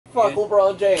Fuck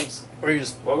LeBron James. Or you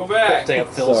just Welcome back. take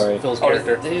up Phil's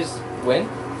character. Did they just win?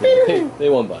 They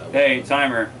won by. Hey,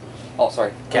 timer. Oh,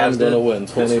 sorry. Cavs gonna win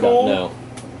 20 to no.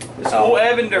 Oh,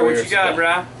 Evander, what you got,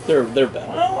 brah? They're bad.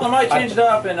 Well, I might change it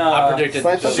up and I predicted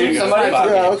somebody.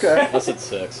 Yeah, okay. I said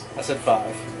 6. I said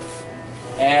 5.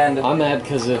 And I'm mad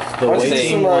because if the What's way the-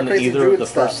 team some, won crazy either of druid the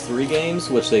stuff? first 3 games,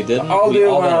 which they didn't, I'll we do it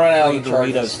all when I got run out free of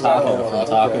charges. Doritos taco Oh, from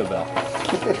Taco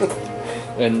okay.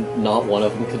 Bell. And not one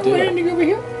of them could do it. over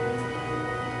here.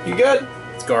 You good?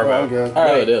 It's Well, I'm Garbo. good. All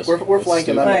No, right. it is. We're It's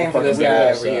flanking stupid. them. Playing for this Fucking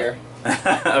guy good. over here.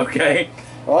 Okay.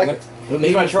 I like it. But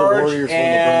maybe my if the charge, Warriors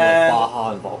and want to bring like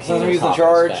Baja and Volcano Since I'm using the Tacos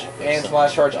charge back, and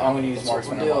splash charge, I'm going to use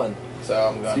marksman. doing. So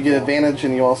I'm going You get advantage,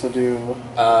 and you also do.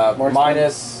 Marksman.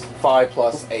 minus 5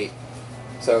 plus 8.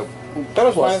 So That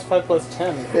was Plus. minus 5 plus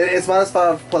 10. It's minus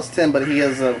 5 plus 10, but he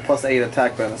has a plus 8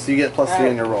 attack bonus, so you get plus 3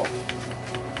 on your roll.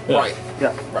 Yeah. right.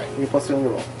 Yeah, Right. you get plus 3 on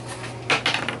your roll.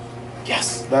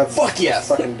 Yes. That's Fuck yes.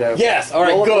 fucking dope. Yes. All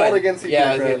right. Roll- good. roll against each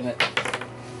yeah, I other. was getting it.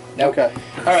 Nope. Okay,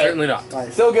 All right. Certainly not.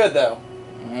 nice. Still good though.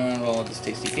 Roll this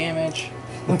tasty damage.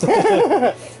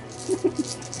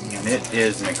 And it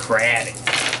is necrotic.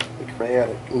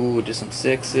 Creative. Ooh, just some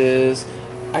 6s.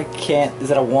 I can't. Is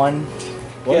that a 1?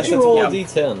 Why Yes, did you that's a- roll yeah. a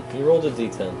d10? You rolled a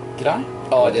d10. Did I?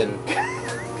 Oh, I didn't.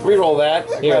 Reroll that.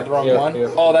 I Here, grabbed the wrong here, one.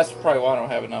 here. Oh, that's probably why I don't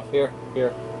have enough. Here.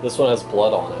 This one has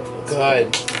blood on it. It's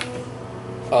Good.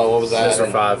 Oh, what was that? Those are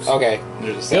 5s. Okay.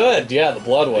 There's a 7. Good. Yeah, the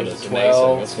blood one There's is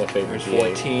 12, amazing. That's my favorite. There's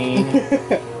 14.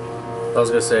 I was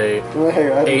going to say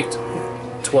Hey, I-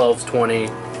 8, 12, 20,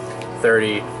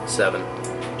 30, 7.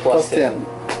 plus 10.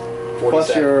 47.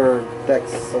 Plus your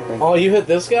dex, I think. Oh, you hit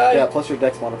this guy? Yeah, plus your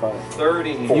dex modifier.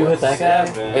 30. You hit that guy?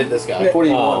 Hit this guy.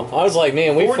 41. Oh, I was like,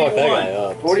 man, we fucked that 41. guy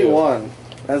up. 41.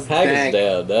 That's Hag is dank.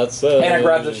 dead. That's And I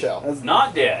grabbed the shell. That's,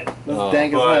 Not dead. that's Oh,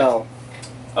 dank as but- hell.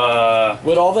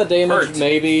 Would all that damage Hurt.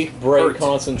 maybe break Hurt.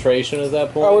 concentration at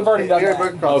that point? Oh, we've already done Here, that.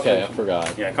 break Okay, I concentration.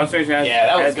 forgot. Yeah, concentration has, Yeah,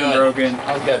 that was has been good. broken.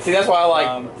 That was good. See, that's why I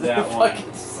like That one.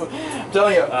 fucking. I'm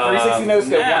telling you, 360 no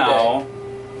scope Now,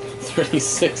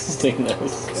 360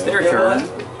 knows. it's their turn.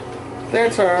 Their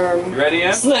turn. You ready,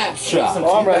 Em? Snapshot!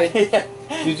 Oh, I'm ready.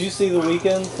 Did you see the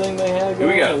weekend thing they had Here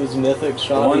we going? go. It was Mythic The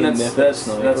shot one and that's Mythic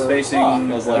Sniper. that's facing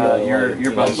It was like your you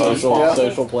know, bum bum. Yeah.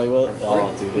 social play with.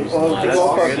 Oh, dude, it was Oh, nice. it's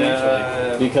all That's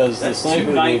fucking- Because the that's sniper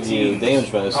gave you 219.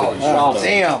 damage bonus if Oh, you shot him.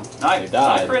 damn. They Nice.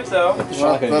 died. Not crit though. But the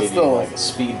shotgun that's gave still- you like a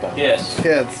speed bonus. Yes.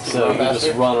 Kids. So you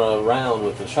just run around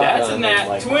with the shotgun. That's a and, nat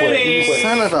like, 20. quick.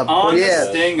 Son of a On the bitch.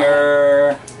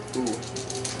 stinger.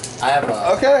 I have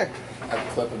a, Okay. I have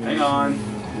a clip of Hang on.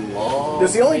 Long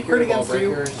Does he only breaker, crit against ball you?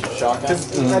 breakers, Shotgun.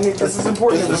 I mean, this is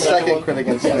important. This is the second crit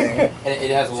against me. And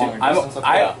it has a longer distance.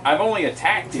 I've only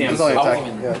attacked him. He's only I was attacking.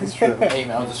 even- Yeah, that's true. Hey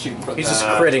man, I was just shooting for He's the just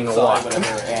critting a side, lot.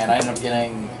 whatever, and I ended up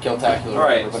getting kill tacular. All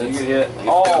right, whatever, so but you it's, hit like,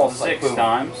 all it's like 6 boom,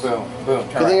 times. Boom, boom.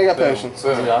 Good thing I got potions.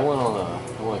 Dude, Boom. I went on a.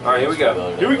 All right, here we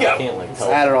go. Here we go. I can't like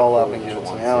tell. Add it all up which and give it to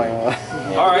one me. I don't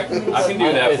even know. All right, I can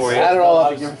do that for you. Add it all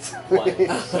up and give it to me.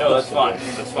 No, that's fine.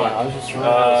 That's Yeah, I fine. was just running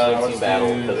around let's 16 battle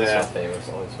do because it's my that. favorite. It's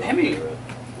always been Damn it. favorite.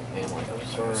 And like I was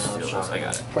just running around shotgun. I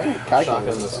got it. Shotgun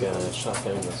this guy,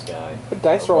 shotgun this guy. Put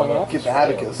dice rolling up. Get the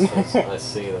Habakus. I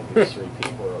see that these 3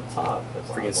 people are up top.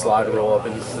 Freaking slide roll up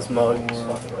into this mug.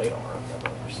 Fucking radar. I've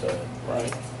never understood.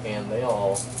 Right. And they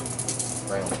all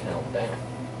ground pound down.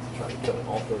 Trying to kill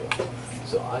all 3 of them.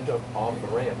 So I jumped off the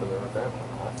ramp and they were ground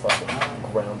pound. I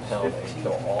fucking ground pound and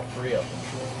kill all 3 of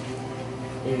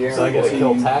them. So I get a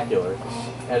kill tacular.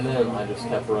 And then I just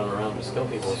kept running around, just kill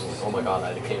people. It's like, oh my god,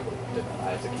 I can't believe I did that.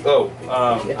 I have to keep killing people.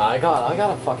 I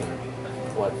got a fucking,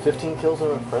 what, 15 kills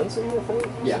in a frenzy, I think?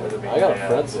 Yeah. I got a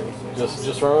frenzy.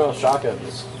 Just running around with shotgun,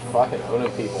 just fucking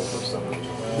owning people for some reason.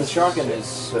 The shotgun is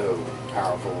so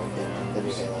powerful in the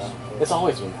new Halo. It's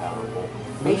always been powerful.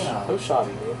 Yeah. Who shot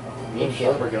you, dude? Me and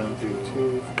Caleb are going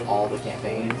through all the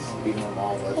campaigns, beating them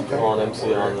all. On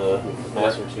MC on the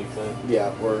Master Chief thing.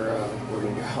 Yeah, we're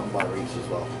gonna go out and buy Reach as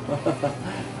well.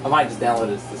 I might just download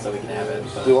it just so we can have it.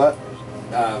 But, Do what?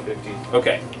 15.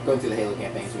 Okay. Going through the Halo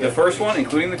campaigns. The first one,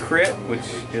 including the crit, which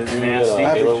is nasty,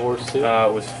 Halo Wars 2?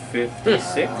 was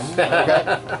 56. Okay.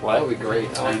 That would be great.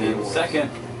 And then the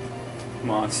second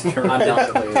monster. I'm down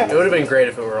to play It would have been great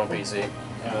if it were on PC.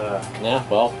 Yeah,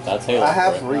 well, that's Halo. I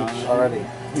have for it. Reach already.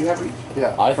 You have Reach?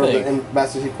 Yeah, I for think- the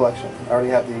Master Chief Collection. I already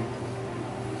have the.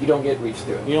 You don't get Reach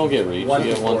through it. You don't get Reach, One you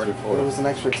get through 1 four. through It 4. was an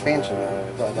extra expansion.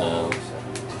 So I got No. it.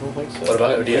 I don't think so. What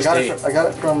about ODST? I got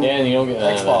it from. Yeah, and you don't get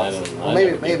Xbox. Well,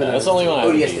 maybe that's the only one I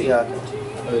have. ODST.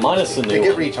 Yeah. Minus the new To get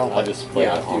one. Reach, I'll I play. just play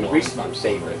Yeah, it online. Reach is my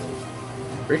favorite.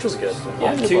 Reach was good.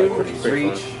 Yeah, It's 2, pretty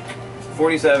Reach.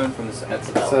 47 from the second. That's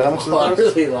about So how much is I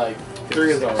this? really like.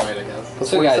 3 is alright, I guess. Plus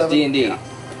So guys, 47? D&D.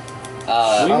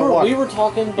 We were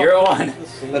talking. You're on.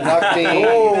 The duck You team.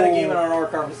 metagaming on our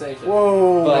conversation.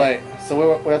 Whoa. But- Wait,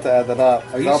 so we have to add that up.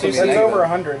 Are you That'll put me serious? That's negative. over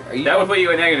 100. Are you That would put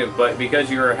you at negative, but because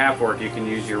you're a half orc, you can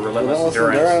use your relentless Relentless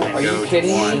endurance. endurance? And Are go you to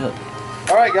kidding one. me?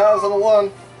 Alright, guys, level 1.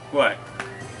 What?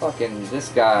 Fucking this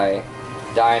guy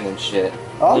dying and shit.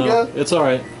 Oh, No, good. it's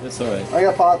alright. It's alright. I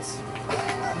got pots.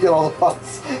 Get all the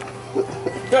pots.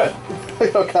 Good. I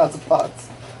got all kinds of pots.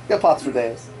 I got pots for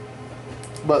days.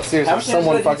 But How seriously, much damage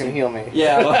someone did you fucking take? heal me.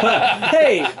 Yeah.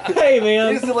 hey, He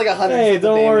man. just did like 100 Hey, of the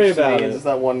don't damage worry to about me, it. Just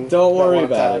that one, Don't that worry one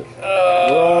about attack. it.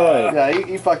 We're alright. Yeah,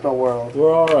 you fucked my world.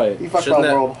 We're alright. You fucked Shouldn't my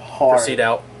that world hard. Proceed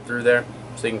out through there,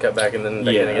 so you can cut back and then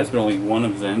back in Yes, again. but only one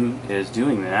of them is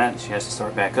doing that. She has to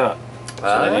start back up.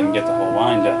 So they didn't get the whole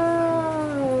line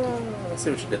done. Let's see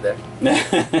what you did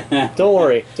there. Don't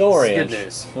worry. Don't worry. Good Ange.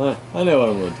 news. I know what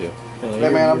I'm going to do. Hey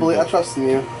man, I trust in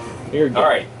you. You're good.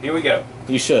 Alright, here we go.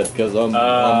 You should, because I'm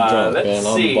drunk, Let's man.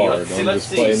 I'm see. barred. Let's see. I'm Let's just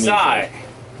see. playing music. Sigh.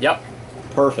 Yep.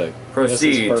 Perfect. This is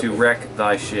Proceed to perfect. wreck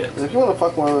thy shit. If you want to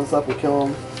fuck one of those up and kill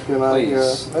him, get him out of here.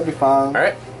 Please. That'd be fine. All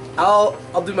right.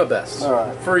 I'll do my best. All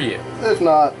right. For you. If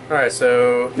not, All right.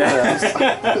 So you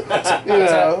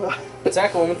know,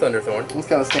 attack one with Thunderthorn. this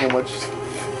kind of sandwich.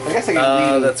 I guess I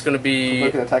can lead. That's going to be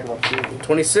Look at attack of opportunity.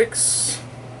 26.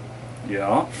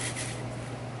 Yeah.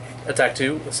 Attack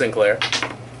 2 with Sinclair.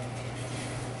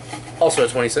 Also a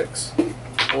 26.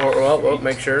 Well,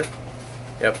 make sure.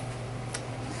 Yep.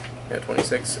 Yeah,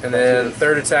 26. And then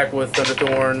third attack with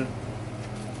Thunderthorn.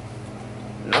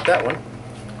 Not that one.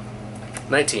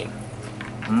 19.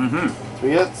 Mm-hmm. 3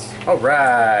 hits. All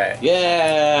right.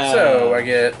 Yeah. So I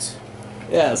get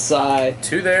Yeah, sigh.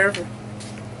 2 there.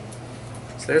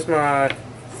 So there's my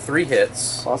 3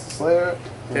 hits. Colossus Slayer.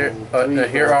 Here, and 3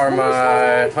 here for are my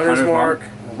Hunter's Hunter's Mark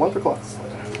and 1 for Colossus Slayer.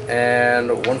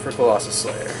 and 1 for Colossus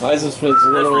Slayer. Isaac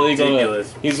literally gonna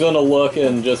ridiculous. he's gonna look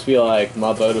and just be like,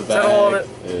 my Boda that all bag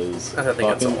of is I think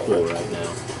that's fucking all of cool it. right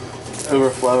now.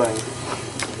 Overflowing.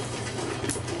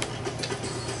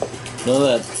 None of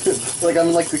that. Like I'm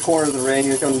in like the corner of the ring.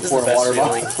 You're coming This pour is a the water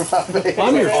best bottle.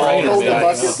 I'm your trainer, Hold the man.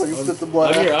 bucket so you can spit the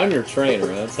blood out. I'm your trainer.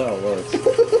 That's how it works.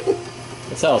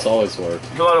 That's how it's always worked.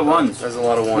 There's a lot of ones. There's a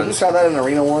lot of Did you ones. try that in an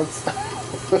arena once?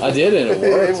 I did, and it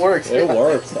worked. It works. It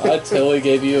worked. I totally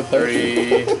gave you a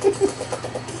potion. 3,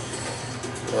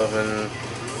 11,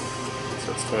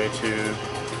 so it's 22,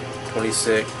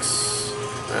 26,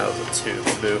 that was a 2,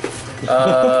 boo.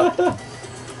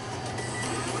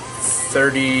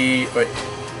 30, wait,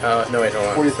 no wait, hold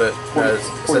on. 40, So, 40, it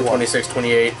said 41. 26,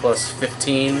 28 plus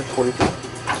 15, 43.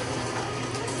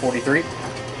 43.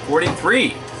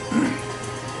 43.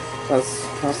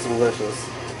 That's delicious.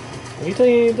 Are you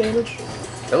taking any damage?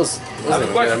 That was, I have a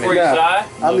wasn't question good. for you, yeah.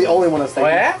 Si. I'm the only one that's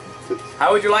taking.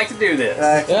 How would you like to do this?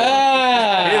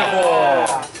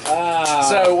 Yeah. Beautiful.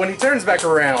 So when he turns back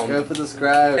around Go for the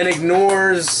scribe. and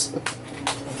ignores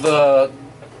the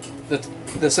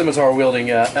scimitar wielding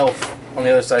elf on the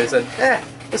other side, he said,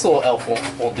 this little elf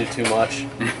won't do too much.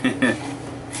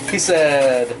 He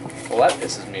said, well, that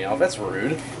pisses me off. That's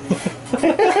rude.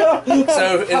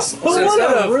 So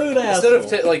instead of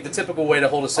like the typical way to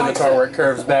hold a scimitar where it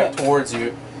curves back towards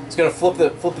you, it's gonna flip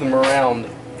them around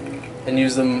and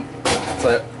use them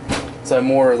so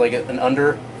more like an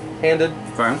underhanded.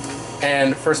 Fine.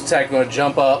 And first attack, going to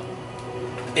jump up,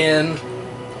 in,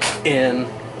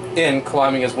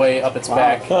 climbing his way up its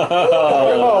back.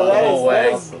 Oh, the whole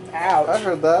way. Ouch. I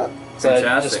heard that. So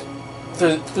Fantastic.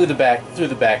 just through the back, through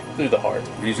the heart.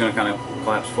 And he's going to kind of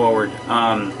collapse forward.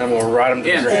 And we'll ride him to the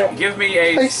Yeah, ground. give me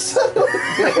a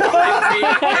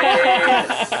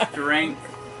strength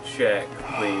check,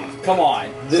 please. Come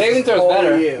on. Saving throw's Only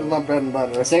better. This is you. my bread and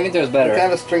butter. Saving throw's Can I have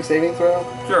better. a strength saving throw?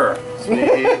 Sure.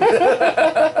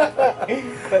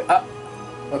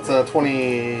 That's a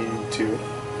 22.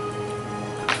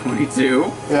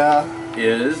 22 Yeah.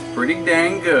 is pretty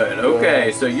dang good.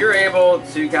 Okay, so you're able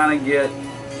to kind of get,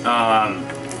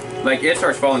 like it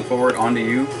starts falling forward onto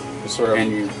you, Sort of.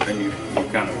 and you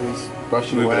kind of Just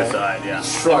brushing move away. it aside. Yeah.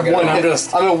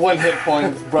 I'm at 1 hit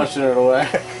point, brushing it away.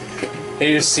 And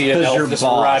you just see an 'Cause elf you're just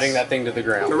boss. riding that thing to the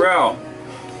ground. Terrell.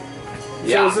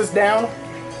 So is this down?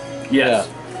 Yes.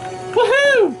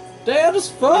 Woohoo! Damn as Is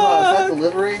that fuck!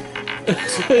 delivery?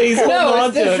 He's holding No, on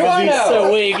it's to it because he's Disjointo.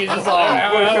 so weak. He's just like,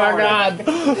 oh my god.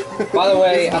 By the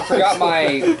way, I forgot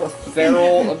my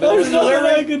feral There's ability nothing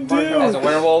I can as a do.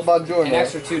 werewolf. Bonjour, An man.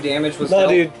 extra 2 damage was No,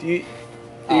 dealt. dude,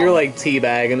 you're like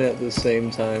teabagging it at the same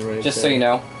time, right? Just so there. you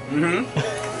know.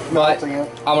 Mm-hmm. But Melting it.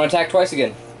 I'm gonna attack twice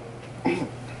again.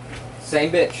 Same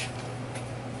bitch.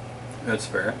 That's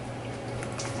fair.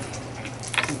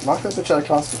 Knock that bitch out of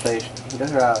constipation. Get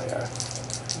her out of here.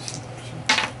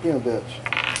 Being a bitch.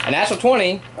 A natural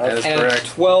 20 That is and correct. a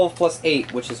 12 plus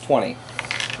 8, which is 20.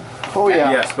 Oh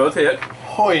yeah. Yes, both hit.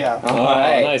 Oh yeah. Oh,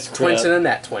 Alright. nice Twins crit. and a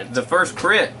nat twin. The first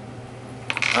crit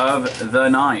of the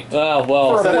night. Oh,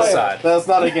 well, For this side. That's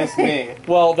not against me.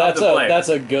 well, that's the a player. that's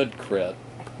a good crit.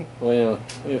 Well,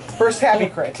 First happy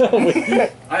crit.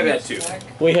 I've had 2.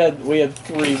 we had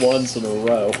 3 ones in a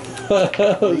row.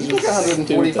 It was You took just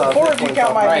 145 Or hit if you points count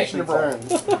off my my initiative roll.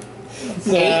 turns.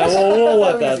 Nah, we'll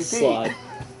let that Easy slide.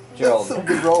 That's Gerald. some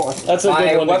good rolling. That's a My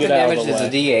good one to weapon get out of damage the is a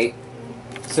way.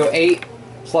 D8. So 8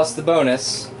 plus the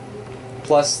bonus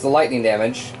plus the lightning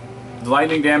damage. The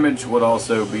lightning damage would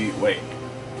also be. Wait.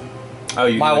 Oh,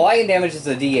 you. My lightning damage is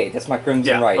a D8. That's my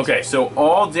crimson Yeah. right. Okay. So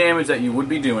all damage that you would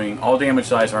be doing, all damage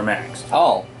size are maxed.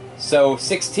 Oh, so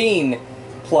 16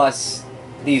 plus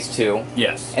these 2,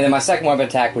 Yes. and then my second weapon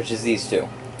attack, which is these 2,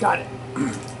 Got it.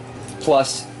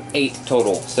 plus 8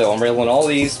 total. So I'm rolling all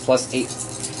these plus 8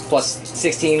 plus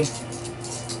 16.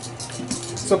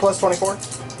 So plus 24?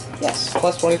 Yes,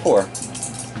 plus 24.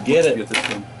 Get it. Get this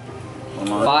one.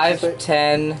 Online. 5,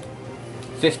 10,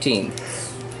 15.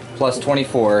 Plus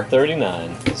 24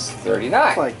 39. is 39.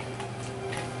 It's like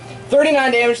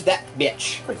 39 damage to that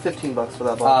bitch. $15 for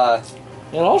that ball.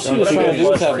 And all she was trying to do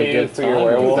was have a good for your time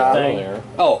werewolf down thing. there.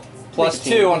 Oh, plus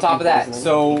 2 on top of that.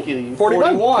 So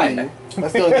 41.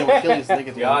 That's the only thing that kills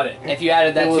nicotine. Got it. If you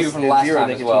added that It was 2 from the last zero time as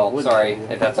nicotine well. would Sorry, kill you.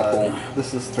 if that's a cool.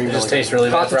 This is 3 It just milligrams. tastes really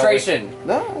bad. Concentration.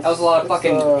 No, That was a lot of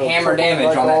fucking hammer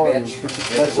damage on that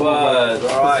bitch. It was.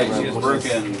 Alright, she was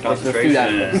broken.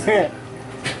 Concentration.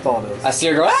 That's all it is. I see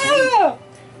her go, ah!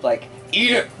 Like,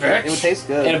 eat it, bitch! It would taste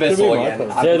good. In Could be Abyssal my again.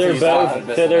 fault. I'm So they're confused on both,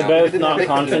 Abyssal so they're now. both not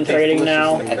concentrating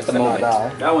now. At the moment.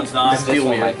 That one's not. This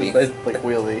one might be. Like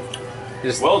wheelie.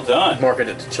 Just Well done. market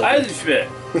it to children.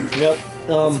 Eisenschmidt. Yep.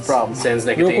 Problem. Sans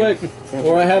Real nicotine. quick,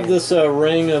 where I have this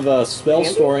ring of spell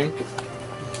storing.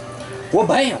 Well,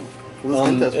 bam!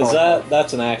 Is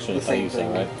that's an action if I use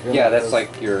that, right? Yeah, that's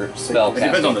like your spell It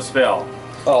depends on the spell.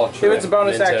 Oh, If true. it's a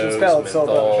bonus action spell, it's still a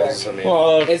bonus action.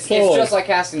 Well, It's just like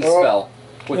casting the spell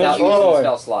without Oh. using the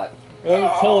spell slot.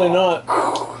 totally not.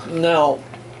 Now,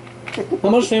 how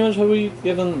much damage have we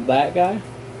given that guy?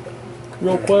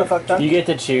 Real quick. You get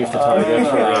to choose the target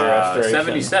for your restoration.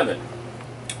 77.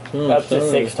 Up to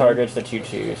 6 targets that you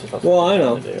choose. is what Well, I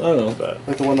know. it's I gonna do. know. But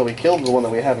Like the one that we killed, the one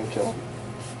that we haven't killed.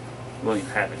 Well, you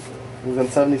haven't. We've done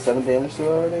 77 damage to it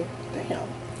already? Damn.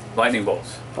 Lightning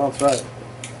bolts. Oh, that's right.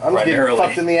 I'm just getting Primarily.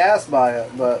 fucked in the ass by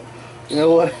it, but you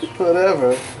know what?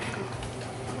 Whatever.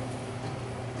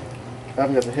 I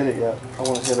haven't got to hit it yet. I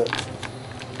want to hit it.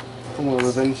 I want to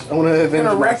avenge. I want to avenge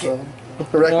Gonna wreck myself.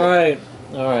 Wreck it. All right.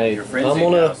 All right. You're I'm frenzied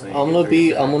gonna now, so you I'm can gonna be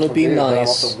do I'm gonna be Okay, but I'm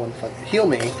nice. also one fuck- Heal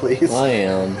me, please. I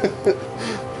am.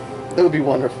 That would be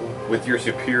wonderful. with your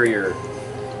superior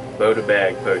bow to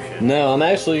bag potion. No, I'm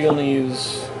actually gonna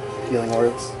use. Healing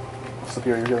words.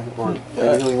 Superior healing words.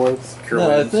 Yeah. Healing words. Cure No,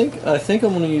 I wounds. think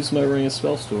I'm gonna use my ring of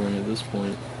spell storing at this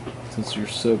point, since you're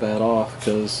so bad off.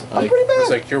 Because I'm pretty bad. It's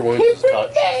like your wound He's is pretty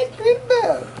touched. bad. Pretty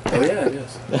bad. Oh yeah, it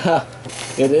is.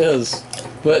 it is,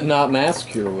 but not mass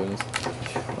cure wounds.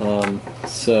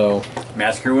 So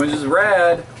Mass cure wounds is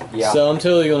rad. Yeah. so I'm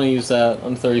totally gonna use that.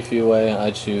 I'm 30 feet away. I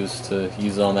choose to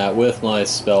use it on that with my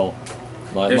spell.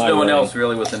 There's my no one ring. else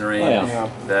really within range Oh, yeah. Yeah.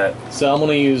 that. So I'm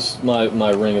gonna use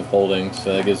my ring of holding.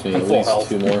 So that gives me I'm at full least health.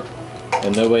 2 more.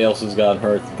 And nobody else has gotten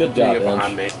hurt. Good You job, get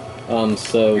behind Bench. me.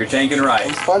 So You're tanking right.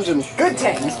 I'm sponging. Good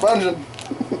tank. I'm sponging.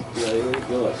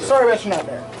 Sorry about your not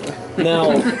there.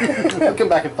 now I'll come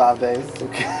back in 5 days.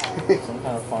 Okay.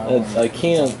 I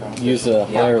can't use a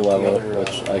higher level,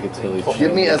 which I could totally Give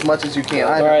change. me as much as you can.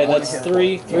 I Alright, don't that's wanna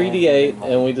hit. 3d8,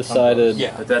 and we decided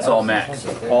But that's all max.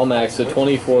 all max, so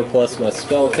 24 plus my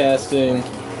spell casting,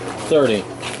 30. Yeah,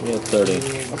 30.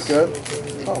 That's good.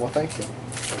 Oh, well, thank you.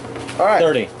 Alright.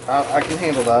 30. I can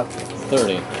handle that.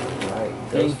 30.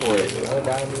 Goes for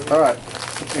it. Alright.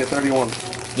 Let's get 31.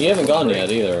 You haven't gone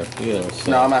yet either.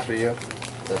 So. No, I'm after you.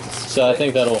 So I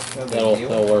think that'll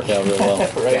work out real well.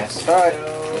 Yes. Alright.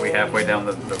 Are we halfway down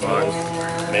the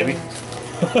box? Maybe.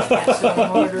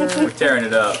 We're tearing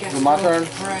it up. Is it my turn?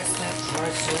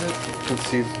 Let's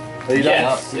see. Are you done?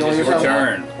 Yes, You it don't is need your your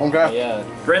turn. Okay. Yeah.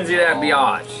 Frenzy that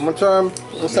biatch. My turn.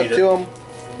 Let's step Need it. to him.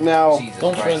 Now, Jesus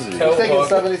Don't Christ. frenzy. he's taking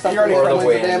 70 something already more got points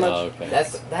away. of damage. Oh, okay.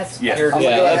 That's Yeah. you're I'm gonna go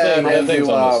Yeah, ahead that and thing's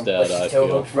do almost dead, I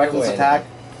feel. reckless attack.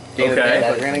 Gain Okay.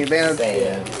 advantage, gaining advantage.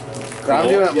 Insane. I'm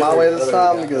doing it my way this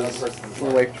time because the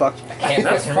way fuck. Can't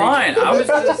That's fucking fine. I was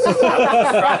just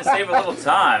trying to save a little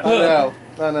time.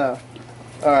 I know.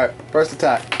 Alright, first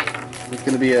attack. It's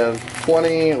going to be a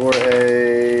 20 or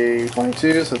a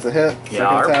 22, so it's a hit. Second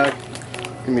Yeah. attack. It's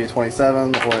going to be a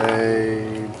 27 or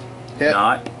a hit.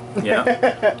 Not. Yeah.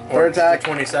 Third attack.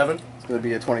 27. It's going going to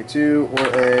be a 22 or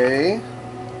a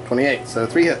 28. So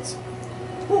 3 hits.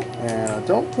 And I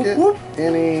don't get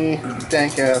any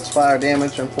dank ass fire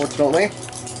damage, unfortunately.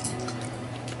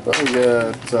 But we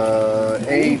get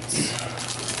 8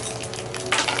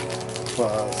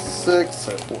 plus 6,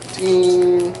 so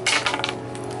 14.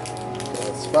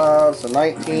 Plus 5, so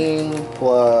 19.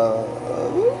 Plus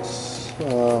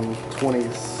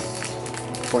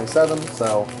 27,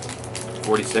 so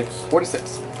 46.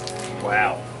 46.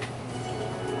 Wow.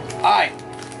 Alright.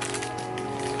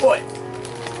 Boy.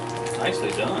 Nicely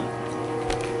done.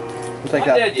 We'll take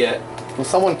Not that. dead yet. Well,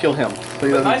 someone kill him, so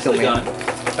he But doesn't kill nicely me. done.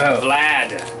 Oh,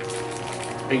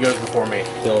 Vlad. he goes before me.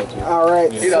 Kill it, too. All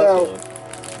right, He so does.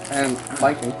 And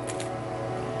flank me.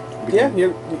 yeah,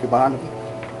 you Get behind him.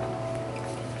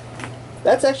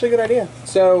 that's actually a good idea.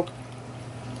 So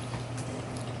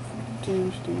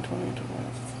 15, 20,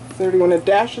 30. When it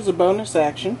dashes a bonus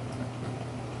action,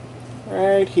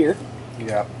 right here,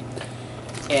 Yeah.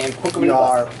 And quick We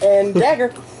are. and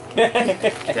dagger.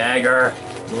 Dagger.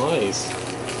 Nice.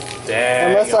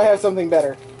 Unless I have something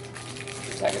better.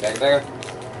 Dagger.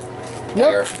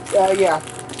 Nope. Yeah.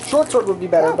 Short sword would be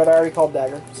better, but I already called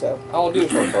dagger, so. I'll do a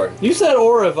short sword. You said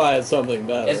or if I had something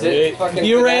better. Is it fucking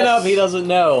You ran finesse? up, he doesn't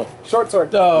know. Short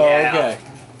sword. Oh, Yeah. okay.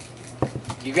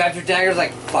 You got your daggers,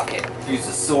 like, fuck it. Use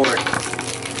the sword.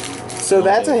 So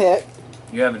that's a hit.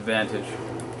 You have advantage.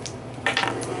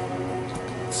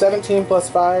 17 plus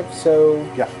 5, so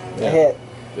Yeah. a hit.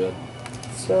 Good.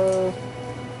 So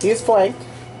he's flanked.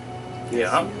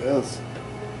 Yeah. Yes.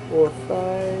 4,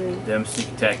 5, Them sneak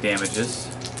attack damages.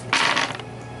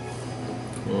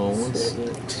 Well,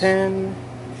 10,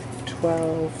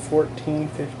 12, 14,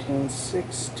 15,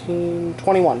 16,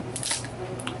 21.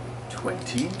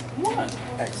 21.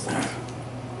 Excellent.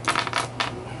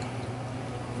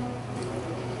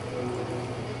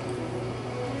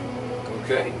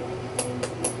 Okay.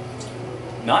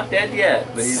 Not dead yet,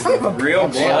 but he's real I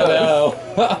close. know.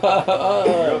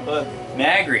 Real close.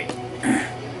 Nagri.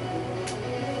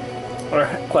 Or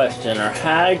question: Are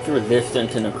hags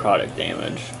resistant to necrotic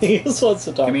damage? He just wants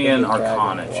to talk Give me to an the dragon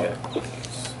Arcana a check. lot.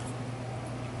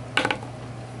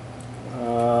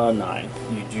 9.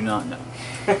 You do not know.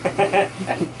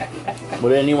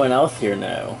 Would anyone else here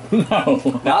know? No.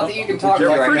 Not that you can talk to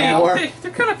They're, right pretty, now.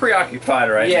 they're kind of preoccupied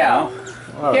right Yeah.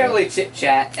 now. Can't really chit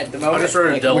chat at the I moment. just wrote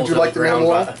a Would devil you to like the to know ground.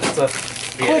 more? But it's a,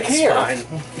 yeah, Click it's here. fine.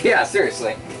 Yeah,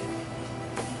 seriously.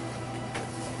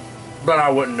 But I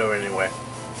wouldn't know anyway.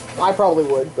 I probably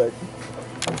would, but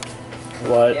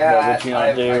What? Yeah, what would you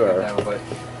not do? I could Or know, but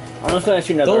I'm just gonna ask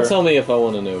you another. Don't tell me if I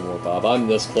want to know more, Bob. I'm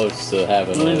this close to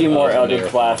having. I'm gonna do more Eldritch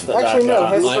Eldritch Blast. That Actually, no,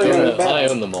 got. his- I History own, and them, I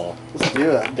back. own them all. Let's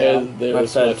do that. They're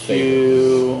What's my that?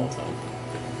 favorites.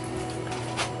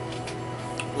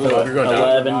 So you're going to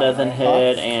 11 doesn't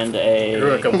hit, and You're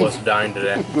going to a come close to dying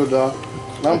today. Good dog.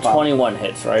 I'm fine. 21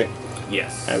 hits, right?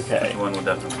 Yes. Okay. One will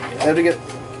definitely I get. have to get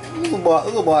there's a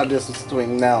lot of distance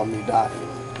between now and me dying.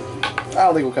 I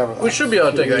don't think we'll cover that. We should be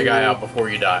able to take that guy out before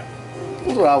you die.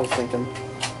 That's what I was thinking.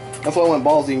 That's why I went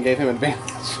ballsy and gave him advantage.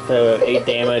 So 8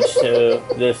 damage to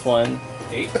this one.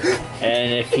 8.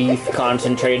 And if he's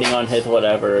concentrating on his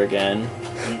whatever again.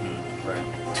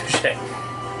 Right. Touche.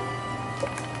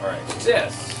 Alright.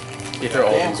 This. You throw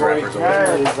all these rappers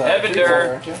away.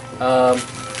 Evander.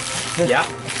 Yeah.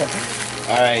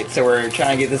 Alright, so we're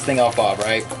trying to get this thing off Bob,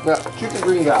 right? No, shoot the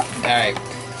green guy. Alright.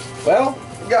 Well,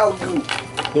 Go, go.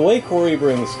 The way Corey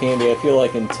brings candy, I feel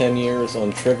like in 10 years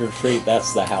on Trick or Treat,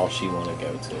 that's the house you want to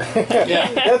go to.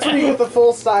 that's where you get the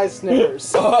full size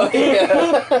Snickers. oh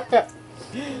yeah.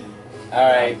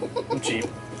 Alright. I'm cheap.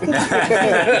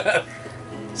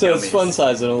 So it's Yummies. fun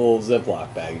size in a little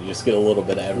Ziploc bag. You just get a little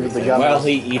bit of everything gummies. while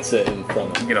he eats it in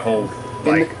front of You him. get a whole,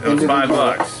 like, it was Individual.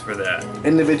 $5 for that.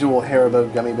 Individual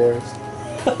Haribo gummy bears.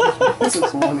 This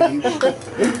is one of these.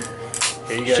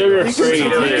 Here you go. Sugar You free,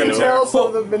 can too. tell some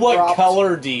of them have been What dropped.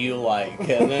 color do you like?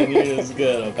 And then you just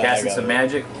get a bag Casting of some it.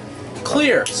 magic.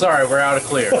 Clear. Sorry, we're out of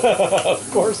clear. Of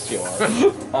course you are.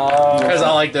 Because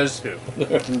I like those two.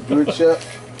 Good shit.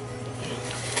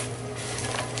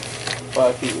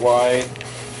 5 feet wide.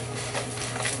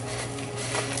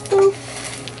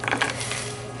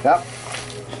 Yep.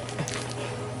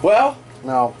 Well,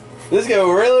 No. this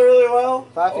go really, really well.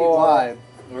 5 feet Or wide.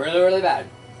 Really, really bad.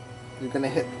 You're gonna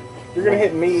hit. You're gonna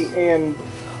hit me and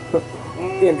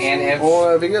Imp. And if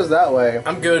Or if he goes that way,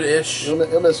 I'm good-ish.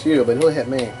 he'll miss you, but he'll hit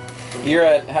me. you're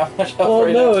at how much health Well, are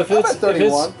you no, at? if it's I'm at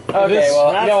 31. Okay, well,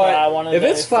 That's you know what what? I wanted if to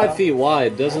it's 5 feet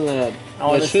wide, doesn't that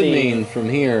wanna that should see- mean from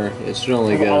here it should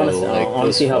only I go want to like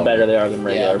this see how far. better they are than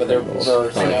regular Yeah, but they're Pringles.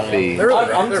 they're 5 feet. They're I'm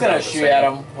they're just gonna about the shoot same. at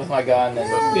him with my gun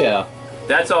and Yeah.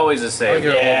 That's always a I save.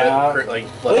 think Yeah. a little bit, like, At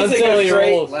least they Until go he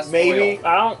straight, rolls. Less maybe.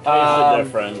 I don't taste Um, the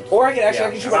difference. Or I can actually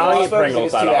I can shoot my I don't eat crossbow because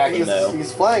Pringles it's two that often, actions. though.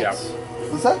 He's flanked.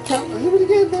 Does that count? Does anybody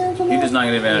get advantage on that? He does not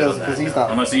get advantage on that. Because he's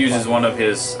not. Unless he uses one of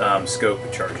his scope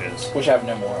charges. Which I have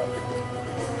no more of.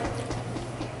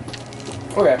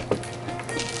 Okay.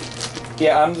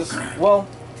 Yeah, I'm just well.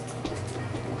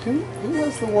 Who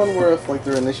was the one where if like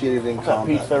they're initiated in Is that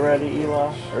combat? pizza ready,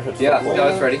 Eli? Or if it's Yeah, still no,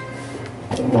 it's ready.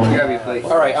 Grab your plate.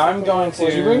 All right, I'm going to.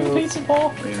 Did you bring the pizza, Paul?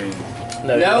 What do you mean?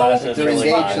 No, No, that's he's engaged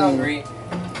fucking in- hungry.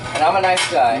 And I'm a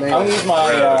nice guy. Melee. I'm gonna use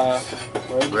my.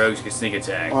 Rogues can sneak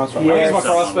attack. Oh, that's right. Yeah. Or Use my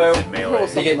someone crossbow. with melee.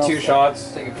 You get 2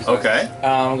 shots. Take a piece. Okay. Go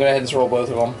ahead and roll both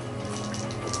of them.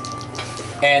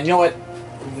 And you know what?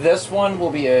 This one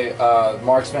will be a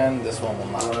marksman. This one will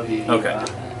not. Okay.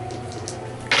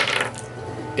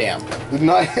 Damn. Did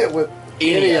not hit with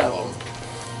 80 of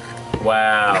them.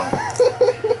 Wow.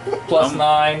 Plus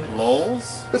 9.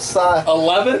 Lols? the side.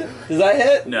 11? Does that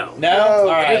hit? No. No? No, All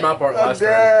I did right. my part I'm last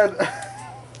time.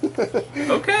 dead.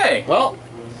 Okay. Well,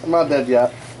 I'm not dead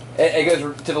yet. it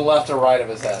goes to the left or right of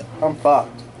his head. I'm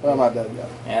fucked. But I'm not dead yet.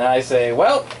 And I say,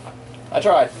 well, I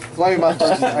tried. As long as my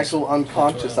person's actual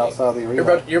unconscious outside of the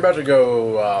arena. You're about to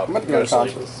go. I'm about to go to sleep.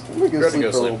 unconscious. I'm gonna You're go about to sleep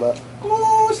go for a little bit.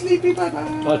 Oh, sleepy bye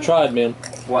bye. I tried, man.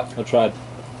 What? I tried.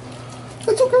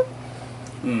 It's okay.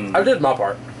 I did my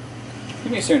part.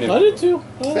 Give me a I serendipity. did too.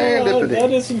 Serendipity. I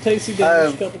did some tasty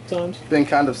damage a couple times. Been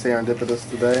kind of serendipitous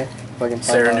today. If I can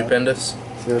find Serendipendous.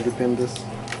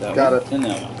 Serendipitous. That Got one? it. And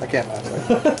that one. I can't match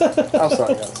that. I'm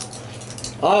sorry,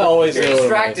 guys. I always You're know where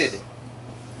distracted.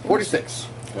 46.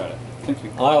 Got it. Thank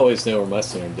you. I always know where my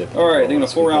serendipity. All right, doing a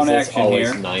is 4-round because it's action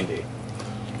always here. 90.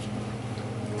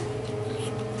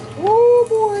 Oh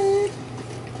boy.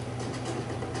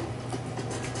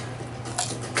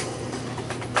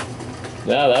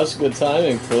 Yeah, that was good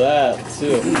timing for that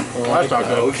too. I like that.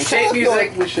 Oh, shit, I feel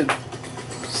like music. we should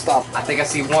stop. I think I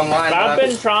see one line I've left.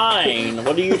 been trying.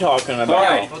 What are you talking about? All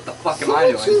right. What the fuck am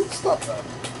I Someone doing? should stop that.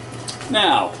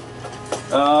 Now,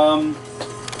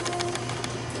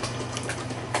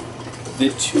 the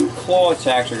 2 claw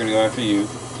attacks are going to go after you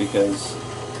because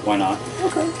why not?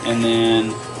 Okay. And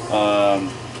then,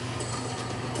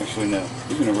 actually no,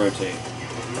 he's going to rotate.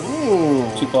 Ooh.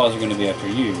 2 claws are going to be after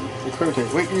you, You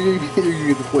rotate. Wait, you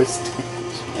get the poison.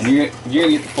 and you're going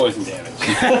to get the poison damage.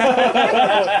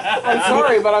 I'm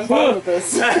sorry, but I'm fine with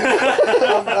this. I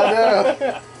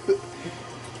know.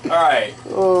 All right,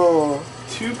 Oh.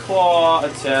 2 claw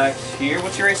attacks here.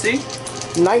 What's your AC?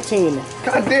 19.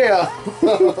 God damn.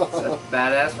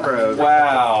 Badass rogue.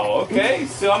 Wow. Okay,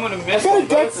 so I'm going to miss I got a on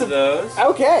dex both of those.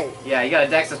 Okay. Yeah, you got a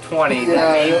dex of 20. Yeah.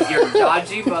 That means you're a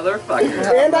dodgy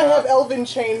motherfucker. And I have Elven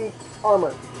Chain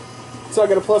armor. So I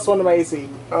got a +1 to my AC.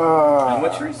 And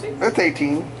what's your AC? That's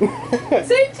 18.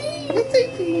 It's 18. That's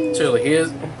 18. Truly, he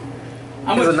is.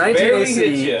 I'm He has a going to 19 barely AC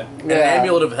hit you. and an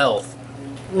amulet of health.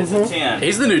 It's a 10.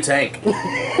 He's the new tank.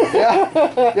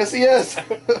 Yeah. Yes, he is.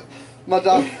 My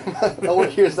dog. I work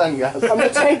here, son, guys. I'm the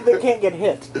tank that can't get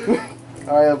hit.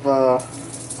 I have,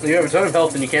 You have a ton of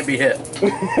health and you can't be hit.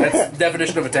 That's the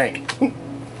definition of a tank.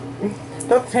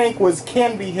 That tank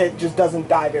can be hit, just doesn't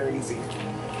die very easy.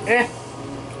 Eh.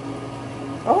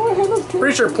 Oh, I have those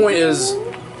Pretty sure point is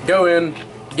go in,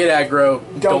 get aggro,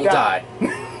 don't die.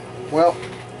 well,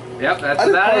 Yep, that's I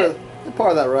did about it. did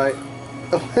part of that right.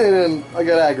 I went in, I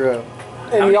got aggro.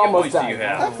 And How he many almost points do you died.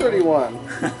 I have? have 31.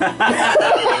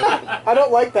 I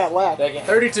don't like that laugh. That game,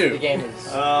 32. The game is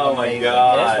Oh my amazing.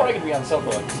 God. And it's probably going to be on sale for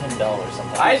like $10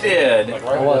 sometimes. I did. Like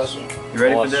I right was. with You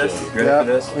ready for Watch this? it. You ready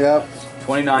for this? Yep.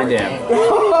 29 damage.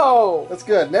 Oh! That's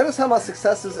good. Notice how my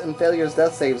successes and failures,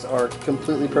 death saves are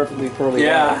completely, perfectly, poorly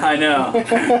Yeah, I know.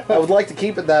 done. I would like to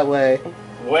keep it that way.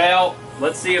 Well,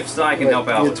 let's see if Sai can help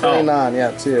out Yeah, with that. 29,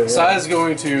 yeah, too. Yeah. Sai is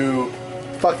going to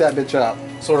Fuck that bitch up.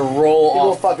 sort of roll He will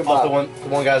off fuck him the up.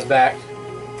 one guy's back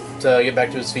to get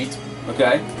back to his feet.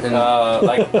 Okay.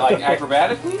 Like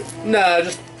acrobatically? No,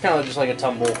 just kind of just like a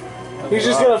tumble. He's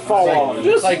just gonna fall off.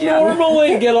 Just Like,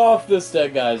 normally get off this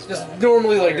dead guy's Just back.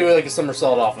 normally like do like a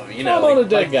somersault off of it, you know, I'm on like, a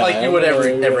dead like, guy. like you I'm would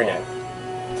every very day.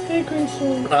 raw. Hey,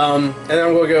 Grayson. And then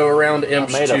I'm gonna go around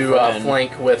Imps made a to friend.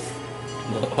 flank with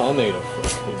I made a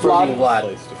friend. Vlad. Vlad.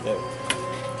 Place to go.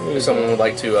 If someone would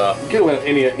like to Get away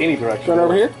any direction. Run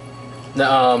over here?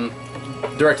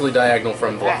 directly diagonal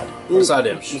from Vlad. Beside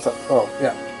Imps. Oh,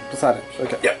 yeah. Beside it.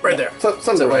 Okay. Yeah, right there. So,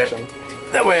 some That way- direction.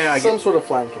 That way I Some sort of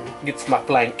flanking. gets my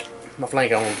flank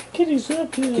on. Kitty's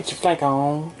up here. Get your flank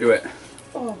on. Do it.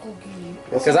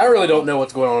 Because I really don't know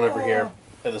what's going on over here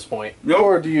at this point. Nope.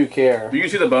 Or do you care? You can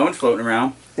see the bones floating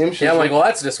around. Imps Yeah, I'm is like, well,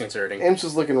 that's disconcerting. Imps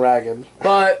is looking ragged.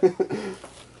 But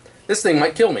this thing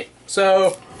might kill me.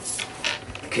 So,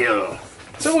 Kill.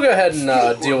 So we'll go ahead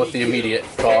and deal with the immediate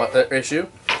issue.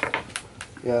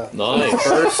 Yeah. Nice.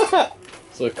 First,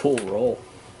 It's a cool roll.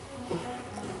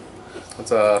 it's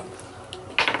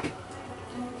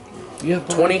You have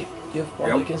 20 You have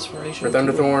bardic inspiration. for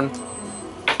Thunderthorn.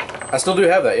 I still do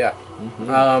have that, yeah.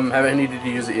 Haven't needed to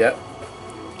use it yet.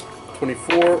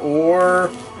 24 or...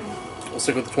 We'll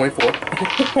stick with the 24.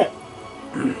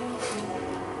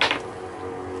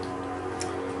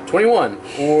 21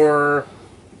 or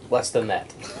less than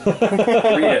that.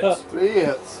 3 hits. 3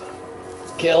 hits.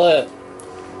 Kill it.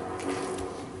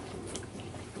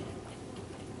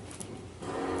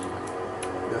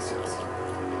 Yes, yes.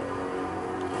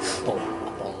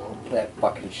 That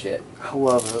fucking shit. I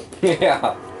love it.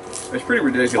 Yeah. It's pretty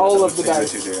ridiculous. All of the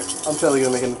damage dice. you do. I'm totally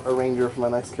gonna make a ranger for my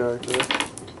next character.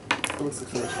 It looks like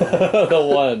so much fun. The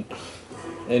one.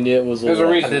 And it was There's a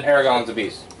one. reason Aragon's a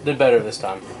beast. Did better this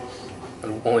time.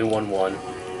 Only 1/1.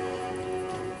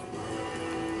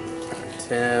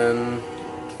 10,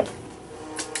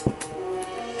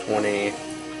 20,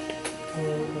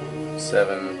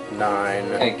 7, 9.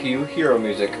 Thank you, hero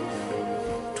music.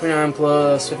 29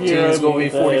 plus 15 Hero is going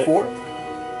to be music. 44.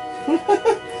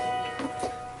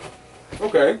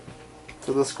 Okay.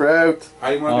 To the scroat. How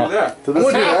do you want to do that? To the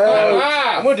I'm gonna scroat.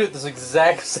 I'm going to do it this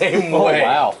exact same Oh, way.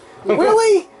 wow.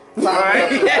 Really?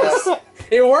 Yes!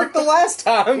 It worked the last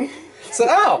time. So,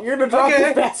 oh, You're gonna drop okay.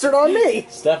 this bastard on me.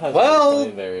 Steph has Well-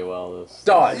 been playing very well this.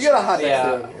 Dodge. You got a hot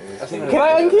Yeah. Can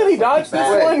I uncanny dodge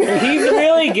this one? He's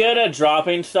really good at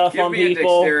dropping stuff Give on me a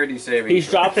people. dexterity saving. He's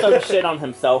dropped some shit on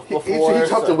himself He before.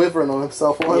 dropped so- a wyvern on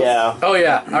himself once. Yeah. Oh,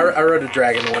 yeah. I rode a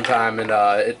dragon one time and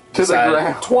it To the decided-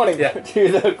 ground. 20. Yeah. To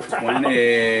the ground.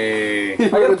 20. I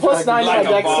got a plus 9 Like on a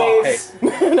dex ball. saves,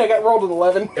 and I got rolled an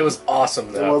 11. It was awesome,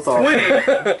 It though. was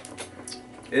awesome.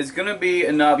 Is gonna be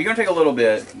enough. You're gonna take a little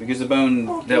bit because the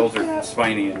bone devils are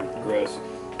spiny and gross.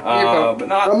 But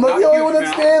not. I'm not not the a only huge one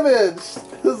that's amount. damaged.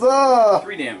 Huzzah!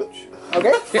 3 damage.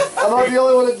 Okay. I'm not the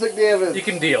only one that took damage. You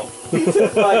can deal.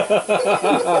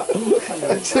 I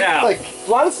took Now. like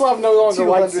Vladislav no longer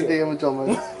likes 200 you. damage on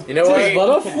my. You know what? But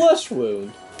a flesh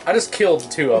wound. I just killed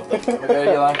 2 of them.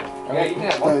 Okay, Eli. Okay, you can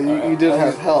have No, one. you did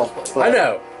have help. But I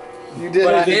know. You did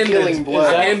But have it killing ended, blow.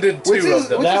 I ended 2 Which of is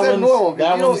them. That one's- abnormal because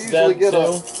that you don't one's usually dead get too. the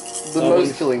That most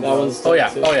one's- killing that blow. one's- Oh,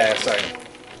 yeah. Oh, yeah. Sorry.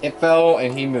 It fell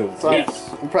and he moved. So Yes.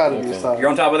 I'm proud of you, Okay. son. You're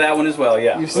on top of that one as well.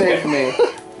 Yeah. You saved me.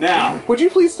 Now. Would you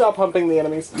please stop humping the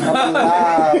enemies?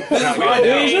 Ah, Not gonna do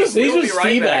it. He's just We'll be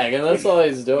right back. teabagging. That's all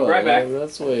he's doing. Right back.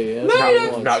 That's what he is.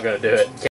 Not gonna do it.